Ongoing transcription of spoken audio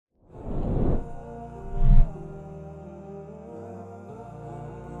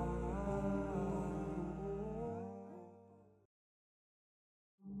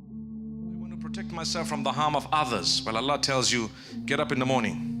protect myself from the harm of others? Well, Allah tells you, get up in the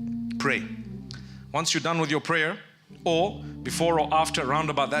morning, pray. Once you're done with your prayer, or before or after, around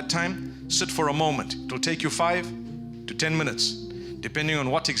about that time, sit for a moment. It will take you 5 to 10 minutes, depending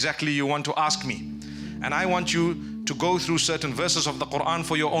on what exactly you want to ask me. And I want you to go through certain verses of the Quran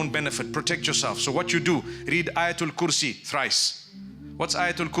for your own benefit. Protect yourself. So what you do, read Ayatul Kursi thrice. What's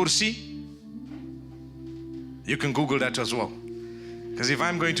Ayatul Kursi? You can Google that as well. Because if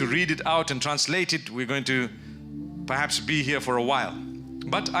I'm going to read it out and translate it, we're going to perhaps be here for a while.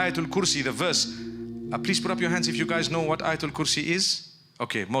 But Ayatul Kursi, the verse, please put up your hands if you guys know what Ayatul Kursi is.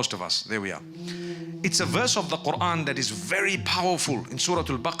 Okay, most of us, there we are. It's a verse of the Quran that is very powerful in Surah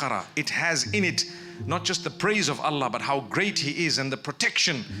Al-Baqarah. It has in it not just the praise of Allah, but how great He is, and the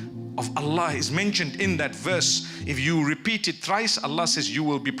protection of Allah is mentioned in that verse. If you repeat it thrice, Allah says you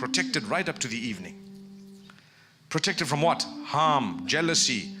will be protected right up to the evening. Protected from what? Harm,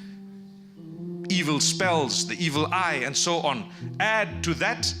 jealousy, evil spells, the evil eye, and so on. Add to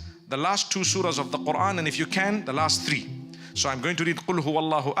that the last 2 surahs of the Quran, and if you can, the last 3. So I'm going to read Qul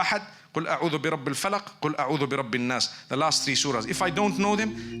huwallahu ahad, Qul a'udhu bi rabbil falaq, Qul a'udhu bi rabbin nas. The last 3 surahs. If I don't know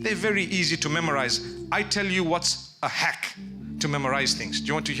them, they're very easy to memorize. I tell you what's a hack to memorize things. Do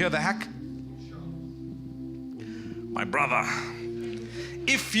you want to hear the hack? My brother,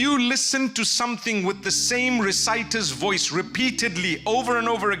 if you listen to something with the same reciter's voice repeatedly over and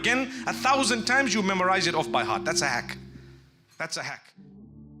over again, 1,000 times, you memorize it off by heart. That's a hack. That's a hack.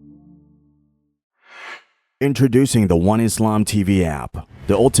 Introducing the One Islam TV app,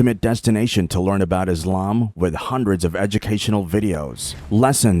 the ultimate destination to learn about Islam with hundreds of educational videos,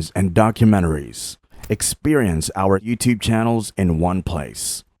 lessons, and documentaries. Experience our YouTube channels in one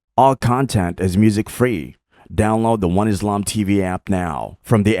place. All content is music-free. Download the One Islam TV app now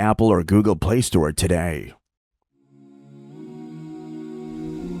from the Apple or Google Play Store today.